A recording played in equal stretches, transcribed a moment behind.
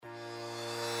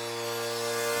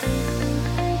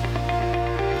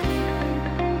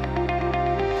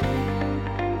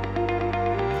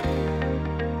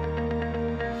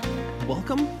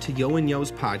to Yo and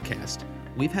Yo's podcast.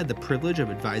 We've had the privilege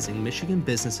of advising Michigan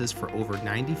businesses for over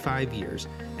 95 years,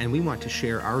 and we want to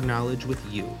share our knowledge with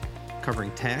you,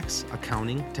 covering tax,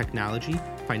 accounting, technology,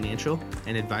 financial,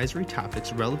 and advisory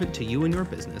topics relevant to you and your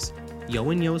business.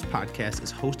 Yo and Yo's podcast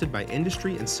is hosted by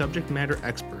industry and subject matter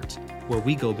experts, where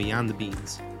we go beyond the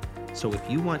beans. So if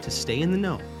you want to stay in the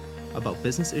know about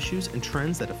business issues and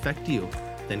trends that affect you,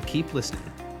 then keep listening,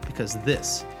 because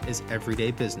this is Everyday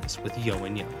Business with Yo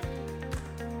and Yo.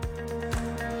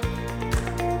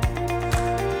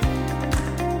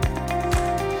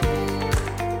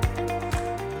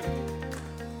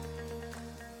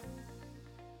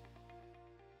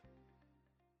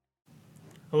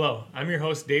 Hello, I'm your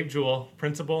host Dave Jewell,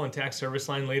 Principal and Tax Service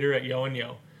Line Leader at Yo and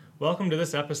Yo. Welcome to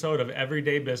this episode of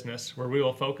Everyday Business, where we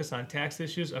will focus on tax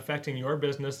issues affecting your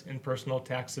business and personal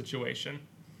tax situation.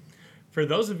 For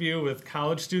those of you with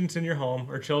college students in your home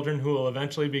or children who will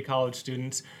eventually be college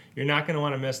students, you're not going to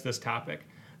want to miss this topic.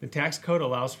 The tax code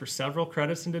allows for several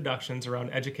credits and deductions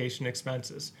around education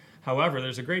expenses. However,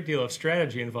 there's a great deal of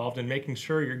strategy involved in making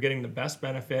sure you're getting the best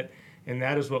benefit, and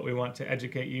that is what we want to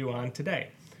educate you on today.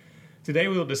 Today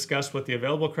we will discuss what the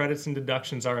available credits and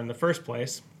deductions are in the first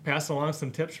place, pass along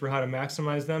some tips for how to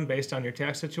maximize them based on your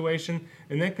tax situation,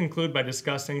 and then conclude by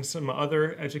discussing some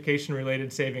other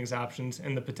education-related savings options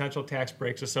and the potential tax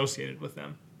breaks associated with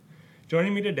them.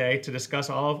 Joining me today to discuss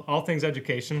all things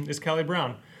education is Kelly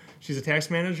Brown. She's a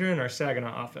tax manager in our Saginaw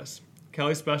office.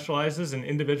 Kelly specializes in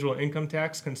individual income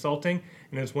tax consulting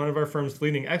and is one of our firm's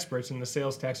leading experts in the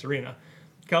sales tax arena.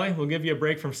 Kelly, we'll give you a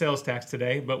break from sales tax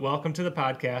today, but welcome to the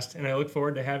podcast, and I look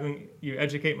forward to having you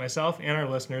educate myself and our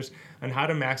listeners on how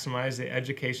to maximize the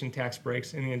education tax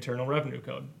breaks in the Internal Revenue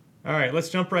Code. All right, let's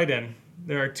jump right in.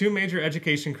 There are two major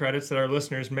education credits that our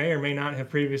listeners may or may not have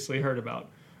previously heard about.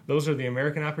 Those are the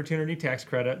American Opportunity Tax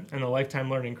Credit and the Lifetime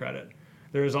Learning Credit.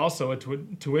 There is also a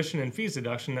tuition and fees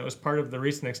deduction that was part of the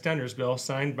recent extenders bill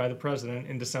signed by the President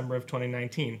in December of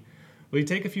 2019. Will you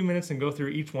take a few minutes and go through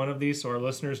each one of these so our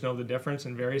listeners know the difference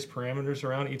and various parameters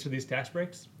around each of these tax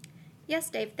breaks? Yes,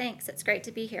 Dave, thanks. It's great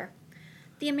to be here.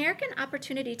 The American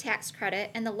Opportunity Tax Credit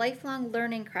and the Lifelong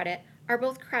Learning Credit are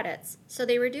both credits, so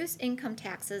they reduce income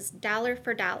taxes dollar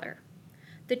for dollar.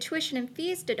 The tuition and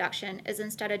fees deduction is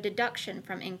instead a deduction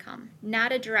from income,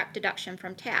 not a direct deduction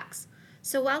from tax.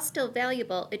 So while still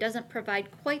valuable, it doesn't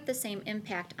provide quite the same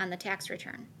impact on the tax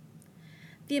return.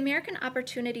 The American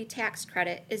Opportunity Tax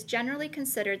Credit is generally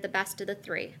considered the best of the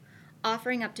three,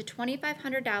 offering up to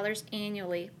 $2,500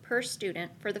 annually per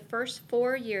student for the first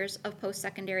 4 years of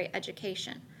post-secondary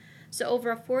education. So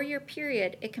over a 4-year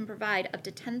period, it can provide up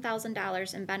to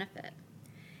 $10,000 in benefit.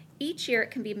 Each year,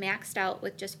 it can be maxed out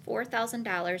with just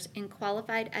 $4,000 in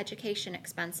qualified education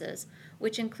expenses,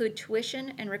 which include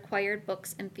tuition and required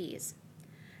books and fees.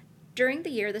 During the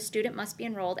year, the student must be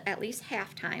enrolled at least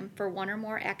half-time for one or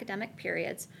more academic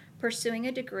periods, pursuing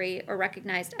a degree or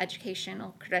recognized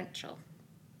educational credential.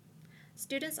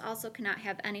 Students also cannot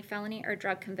have any felony or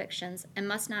drug convictions and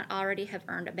must not already have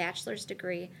earned a bachelor's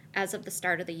degree as of the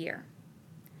start of the year.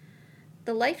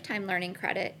 The Lifetime Learning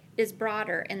Credit is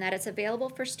broader in that it's available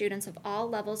for students of all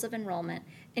levels of enrollment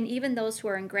and even those who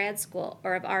are in grad school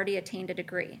or have already attained a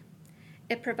degree.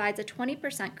 It provides a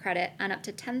 20% credit on up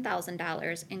to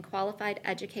 $10,000 in qualified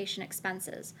education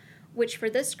expenses, which for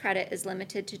this credit is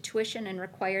limited to tuition and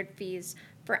required fees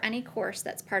for any course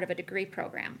that's part of a degree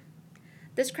program.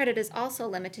 This credit is also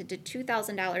limited to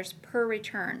 $2,000 per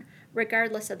return,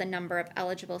 regardless of the number of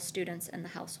eligible students in the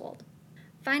household.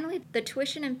 Finally, the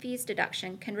tuition and fees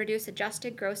deduction can reduce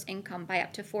adjusted gross income by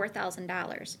up to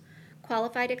 $4,000.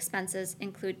 Qualified expenses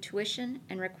include tuition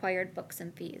and required books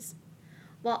and fees.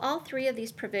 While all three of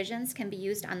these provisions can be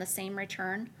used on the same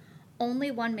return,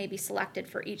 only one may be selected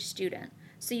for each student.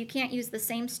 So you can't use the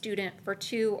same student for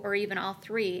two or even all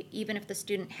three, even if the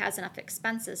student has enough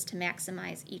expenses to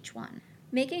maximize each one.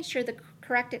 Making sure the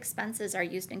correct expenses are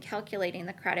used in calculating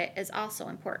the credit is also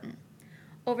important.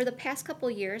 Over the past couple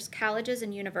years, colleges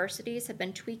and universities have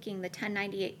been tweaking the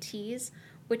 1098-Ts,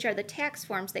 which are the tax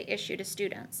forms they issue to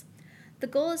students. The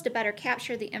goal is to better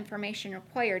capture the information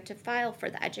required to file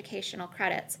for the educational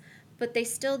credits, but they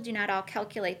still do not all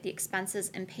calculate the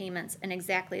expenses and payments in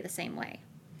exactly the same way.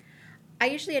 I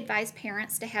usually advise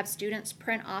parents to have students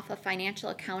print off a financial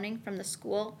accounting from the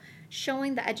school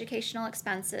showing the educational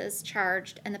expenses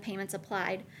charged and the payments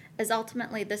applied, as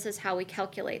ultimately this is how we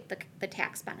calculate the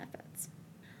tax benefits.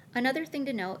 Another thing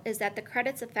to note is that the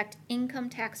credits affect income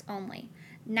tax only,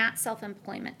 not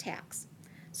self-employment tax.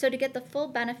 So to get the full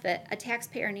benefit, a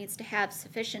taxpayer needs to have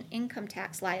sufficient income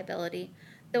tax liability,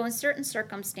 though in certain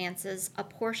circumstances, a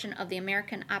portion of the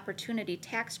American Opportunity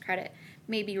Tax Credit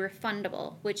may be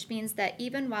refundable, which means that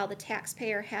even while the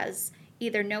taxpayer has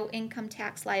either no income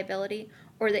tax liability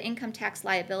or the income tax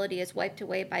liability is wiped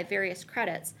away by various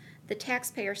credits, the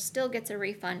taxpayer still gets a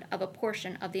refund of a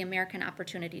portion of the American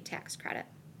Opportunity Tax Credit.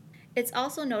 It's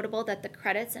also notable that the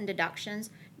credits and deductions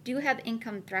do have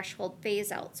income threshold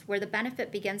phase-outs where the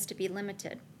benefit begins to be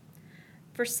limited.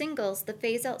 For singles, the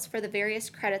phase-outs for the various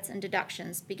credits and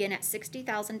deductions begin at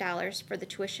 $60,000 for the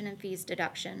tuition and fees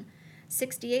deduction,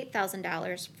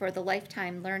 $68,000 for the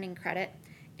lifetime learning credit,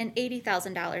 and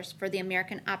 $80,000 for the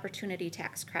American Opportunity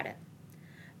Tax Credit.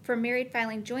 For married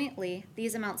filing jointly,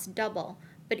 these amounts double,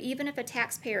 but even if a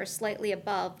taxpayer is slightly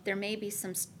above, there may be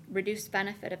some reduced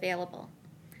benefit available.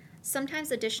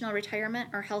 Sometimes additional retirement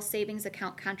or health savings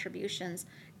account contributions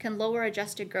can lower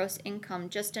adjusted gross income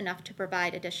just enough to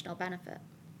provide additional benefit.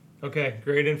 Okay,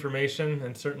 great information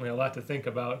and certainly a lot to think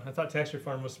about. I thought tax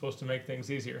reform was supposed to make things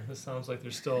easier. This sounds like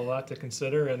there's still a lot to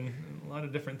consider and a lot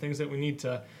of different things that we need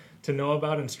to know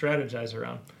about and strategize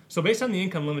around. So based on the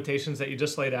income limitations that you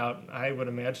just laid out, I would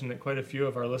imagine that quite a few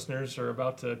of our listeners are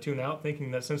about to tune out thinking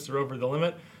that since they're over the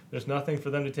limit, there's nothing for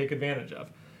them to take advantage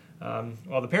of.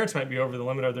 While the parents might be over the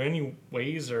limit, are there any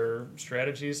ways or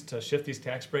strategies to shift these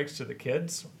tax breaks to the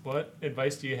kids? What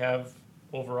advice do you have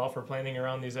overall for planning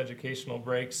around these educational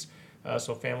breaks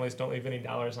so families don't leave any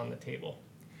dollars on the table?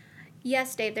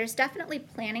 Yes, Dave, there's definitely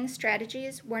planning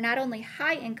strategies where not only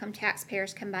high-income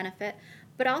taxpayers can benefit,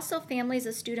 but also families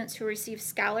of students who receive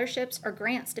scholarships or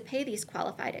grants to pay these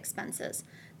qualified expenses.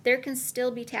 There can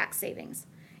still be tax savings.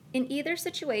 In either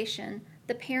situation,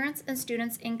 the parents' and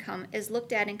students' income is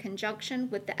looked at in conjunction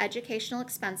with the educational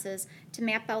expenses to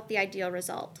map out the ideal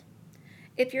result.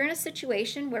 If you're in a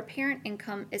situation where parent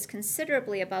income is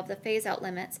considerably above the phase-out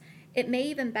limits, it may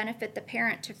even benefit the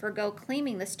parent to forego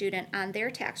claiming the student on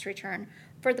their tax return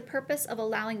for the purpose of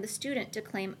allowing the student to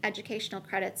claim educational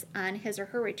credits on his or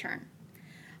her return.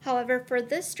 However, for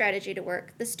this strategy to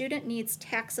work, the student needs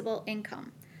taxable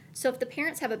income. So if the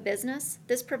parents have a business,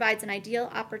 this provides an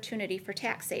ideal opportunity for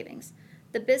tax savings.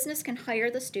 The business can hire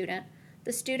the student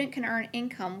can earn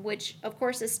income, which of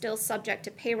course is still subject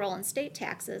to payroll and state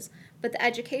taxes, but the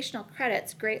educational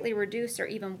credits greatly reduce or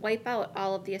even wipe out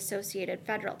all of the associated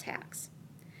federal tax.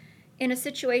 In a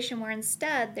situation where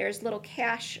instead there's little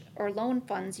cash or loan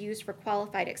funds used for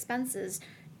qualified expenses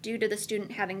due to the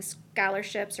student having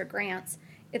scholarships or grants,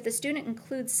 if the student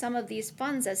includes some of these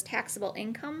funds as taxable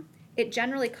income, it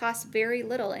generally costs very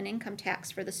little in income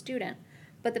tax for the student,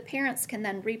 but the parents can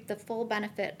then reap the full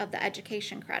benefit of the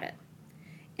education credit.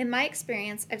 In my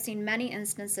experience, I've seen many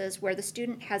instances where the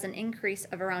student has an increase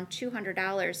of around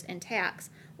 $200 in tax,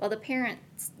 while the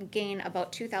parents gain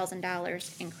about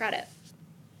 $2,000 in credit.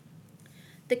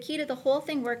 The key to the whole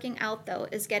thing working out, though,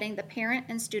 is getting the parent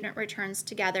and student returns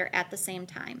together at the same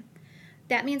time.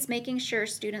 That means making sure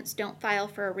students don't file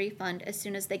for a refund as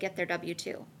soon as they get their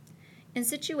W-2. In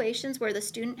situations where the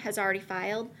student has already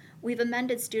filed, we've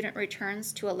amended student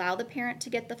returns to allow the parent to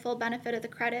get the full benefit of the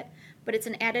credit, but it's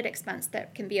an added expense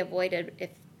that can be avoided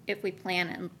if we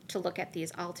plan to look at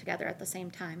these all together at the same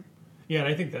time. Yeah, and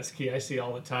I think that's key. I see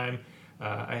all the time.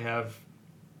 I have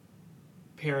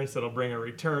parents that'll bring a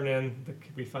return in.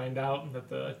 We find out that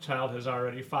the child has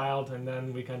already filed, and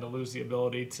then we kind of lose the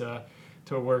ability to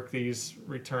work these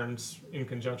returns in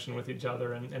conjunction with each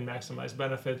other and maximize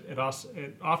benefit. It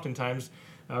oftentimes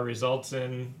results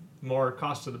in more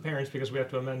cost to the parents because we have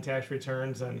to amend tax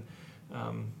returns, and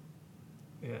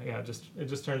it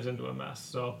just turns into a mess.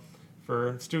 So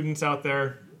for students out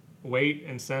there, wait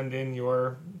and send in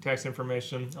your tax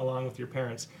information along with your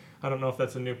parents. I don't know if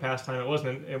that's a new pastime. It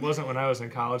wasn't when I was in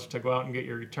college to go out and get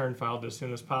your return filed as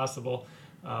soon as possible,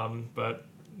 but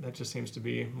that just seems to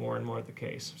be more and more the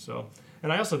case. So,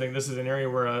 and I also think this is an area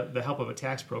where the help of a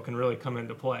tax pro can really come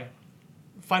into play.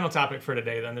 Final topic for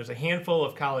today, then. There's a handful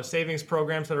of college savings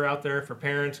programs that are out there for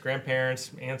parents,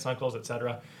 grandparents, aunts, uncles,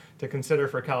 etc., to consider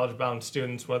for college-bound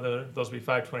students, whether those be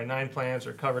 529 plans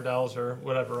or CoverDells or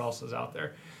whatever else is out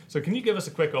there. So can you give us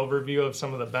a quick overview of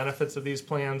some of the benefits of these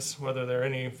plans, whether there are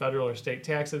any federal or state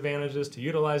tax advantages to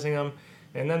utilizing them,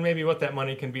 and then maybe what that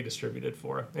money can be distributed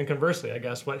for? And conversely, I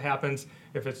guess, what happens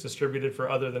if it's distributed for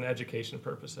other than education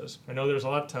purposes? I know there's a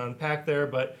lot to unpack there,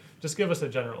 but just give us a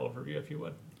general overview, if you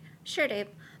would. Sure, Dave.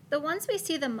 The ones we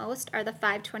see the most are the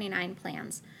 529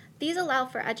 plans. These allow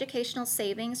for educational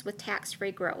savings with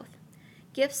tax-free growth.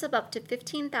 Gifts of up to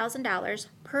 $15,000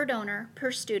 per donor per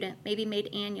student may be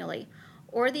made annually,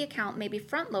 or the account may be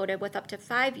front-loaded with up to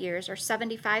 5 years or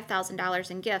 $75,000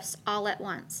 in gifts all at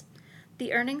once.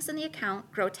 The earnings in the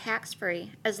account grow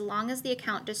tax-free as long as the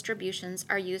account distributions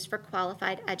are used for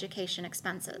qualified education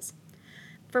expenses.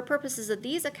 For purposes of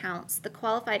these accounts, the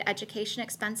qualified education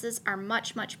expenses are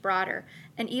much, much broader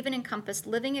and even encompass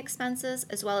living expenses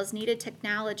as well as needed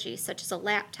technology such as a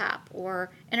laptop or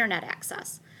internet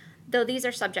access, though these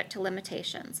are subject to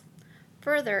limitations.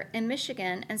 Further, in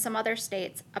Michigan and some other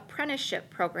states, apprenticeship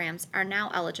programs are now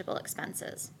eligible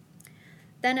expenses.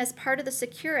 Then, as part of the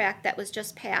SECURE Act that was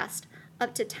just passed,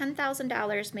 up to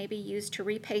 $10,000 may be used to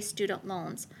repay student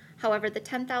loans. However, the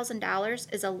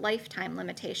 $10,000 is a lifetime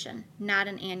limitation, not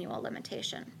an annual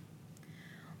limitation.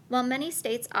 While many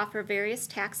states offer various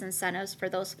tax incentives for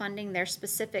those funding their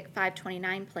specific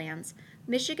 529 plans,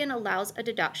 Michigan allows a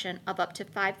deduction of up to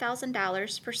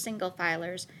 $5,000 for single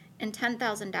filers and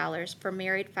 $10,000 for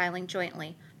married filing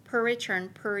jointly per return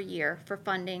per year for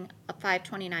funding a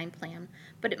 529 plan,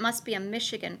 but it must be a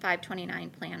Michigan 529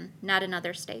 plan, not in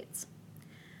other states.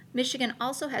 Michigan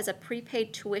also has a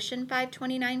prepaid tuition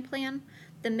 529 plan,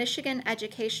 the Michigan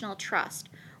Educational Trust,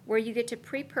 where you get to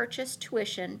pre-purchase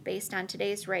tuition based on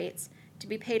today's rates to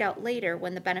be paid out later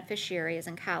when the beneficiary is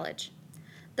in college.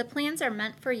 The plans are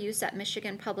meant for use at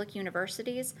Michigan public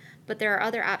universities, but there are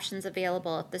other options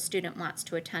available if the student wants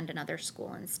to attend another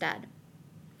school instead.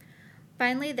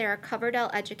 Finally, there are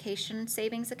Coverdell education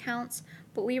savings accounts,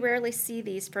 but we rarely see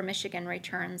these for Michigan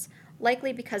returns,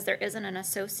 likely because there isn't an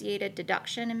associated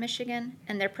deduction in Michigan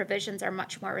and their provisions are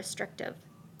much more restrictive.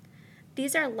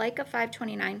 These are like a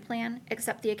 529 plan,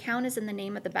 except the account is in the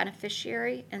name of the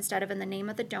beneficiary instead of in the name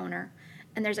of the donor,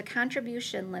 and there's a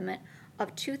contribution limit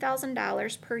of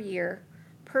 $2,000 per year,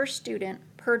 per student,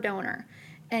 per donor,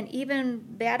 and even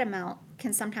that amount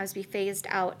can sometimes be phased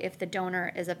out if the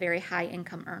donor is a very high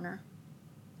income earner.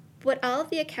 What all of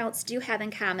the accounts do have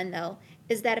in common, though,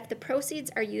 is that if the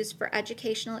proceeds are used for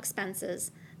educational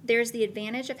expenses, there's the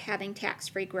advantage of having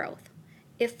tax-free growth.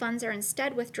 If funds are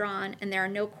instead withdrawn and there are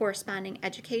no corresponding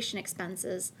education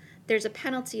expenses, there's a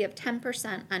penalty of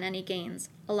 10% on any gains,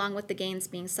 along with the gains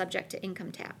being subject to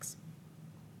income tax.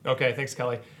 Okay, thanks,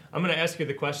 Kelly. I'm going to ask you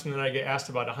the question that I get asked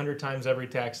about 100 times every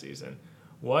tax season.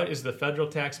 What is the federal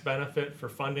tax benefit for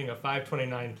funding a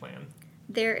 529 plan?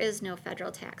 There is no federal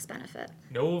tax benefit.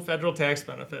 No federal tax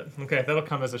benefit. Okay, that'll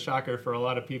come as a shocker for a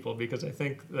lot of people because I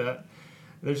think that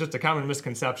there's just a common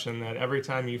misconception that every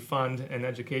time you fund an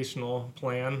educational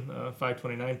plan, a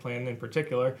 529 plan in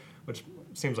particular, which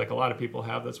seems like a lot of people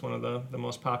have, that's one of the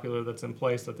most popular that's in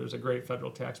place, that there's a great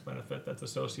federal tax benefit that's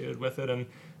associated with it, and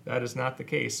that is not the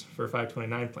case for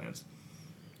 529 plans.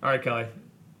 All right, Kelly,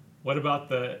 what about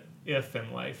the if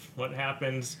in life? What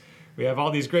happens? We have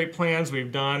all these great plans.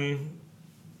 We've done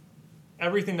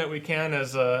everything that we can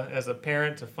as a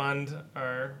parent to fund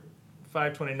our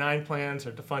 529 plans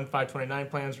or to fund 529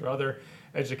 plans or other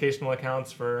educational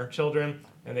accounts for children,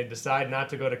 and they decide not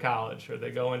to go to college, or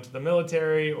they go into the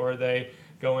military, or they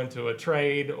go into a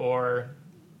trade, or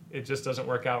it just doesn't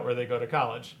work out where they go to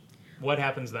college. What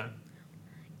happens then?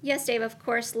 Yes, Dave, of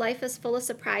course, life is full of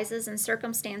surprises and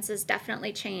circumstances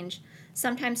definitely change.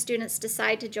 Sometimes students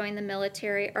decide to join the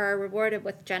military or are rewarded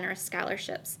with generous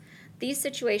scholarships. These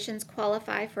situations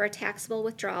qualify for a taxable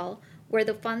withdrawal where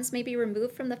the funds may be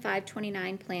removed from the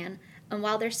 529 plan, and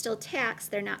while they're still taxed,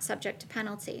 they're not subject to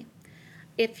penalty.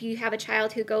 If you have a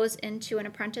child who goes into an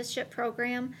apprenticeship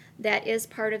program, that is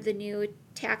part of the new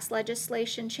tax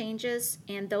legislation changes,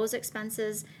 and those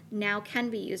expenses now can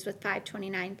be used with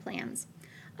 529 plans.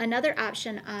 Another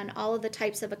option on all of the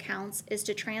types of accounts is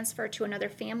to transfer to another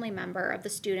family member of the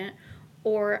student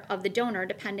or of the donor,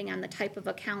 depending on the type of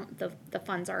account the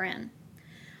funds are in.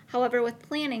 However, with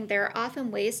planning, there are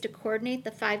often ways to coordinate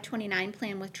the 529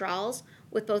 plan withdrawals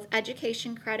with both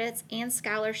education credits and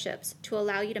scholarships to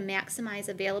allow you to maximize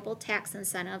available tax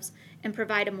incentives and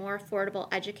provide a more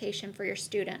affordable education for your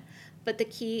student. But the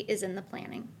key is in the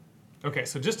planning. Okay,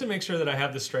 so just to make sure that I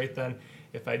have this straight then,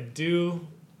 if I do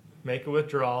make a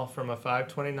withdrawal from a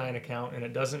 529 account and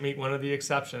it doesn't meet one of the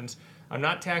exceptions, I'm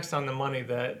not taxed on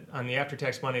the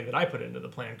after-tax money that I put into the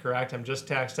plan, correct? I'm just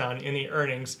taxed on any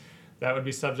earnings that would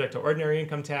be subject to ordinary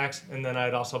income tax, and then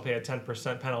I'd also pay a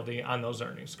 10% penalty on those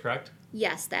earnings, correct?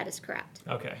 Yes, that is correct.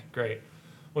 Okay, great.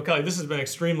 Well, Kelly, this has been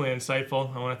extremely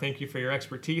insightful. I want to thank you for your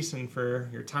expertise and for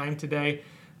your time today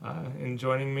in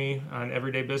joining me on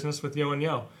Everyday Business with Yo and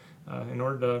Yo in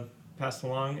order to pass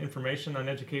along information on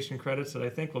education credits that I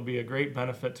think will be a great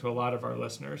benefit to a lot of our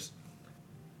listeners.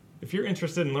 If you're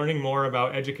interested in learning more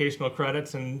about educational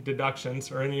credits and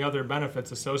deductions or any other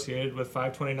benefits associated with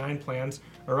 529 plans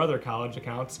or other college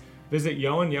accounts, visit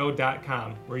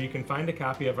yoandyo.com, where you can find a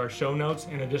copy of our show notes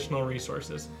and additional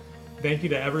resources. Thank you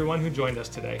to everyone who joined us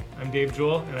today. I'm Dave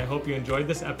Jewell, and I hope you enjoyed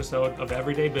this episode of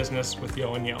Everyday Business with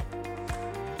Yo and Yo.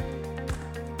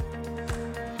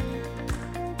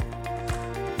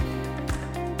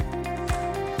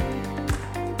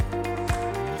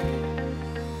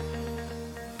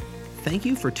 Thank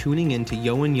you for tuning in to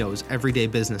Yo and Yo's Everyday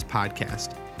Business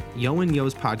Podcast. Yo and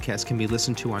Yo's podcast can be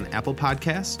listened to on Apple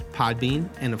Podcasts, Podbean,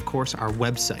 and of course our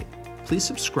website. Please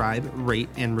subscribe, rate,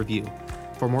 and review.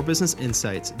 For more business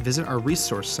insights, visit our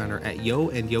resource center at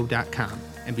yoandyo.com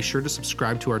and be sure to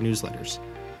subscribe to our newsletters.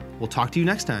 We'll talk to you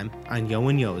next time on Yo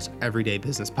and Yo's Everyday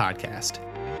Business Podcast.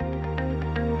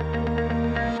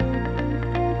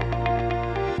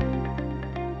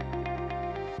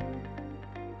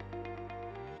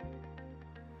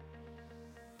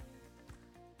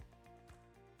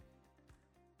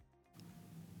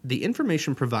 The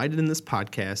information provided in this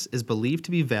podcast is believed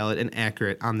to be valid and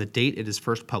accurate on the date it is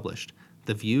first published.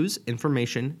 The views,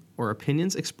 information, or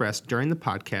opinions expressed during the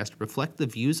podcast reflect the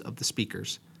views of the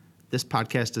speakers. This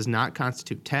podcast does not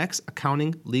constitute tax,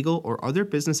 accounting, legal, or other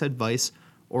business advice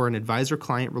or an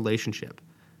advisor-client relationship.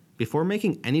 Before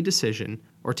making any decision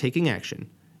or taking action,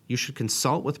 you should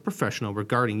consult with a professional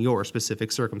regarding your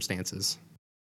specific circumstances.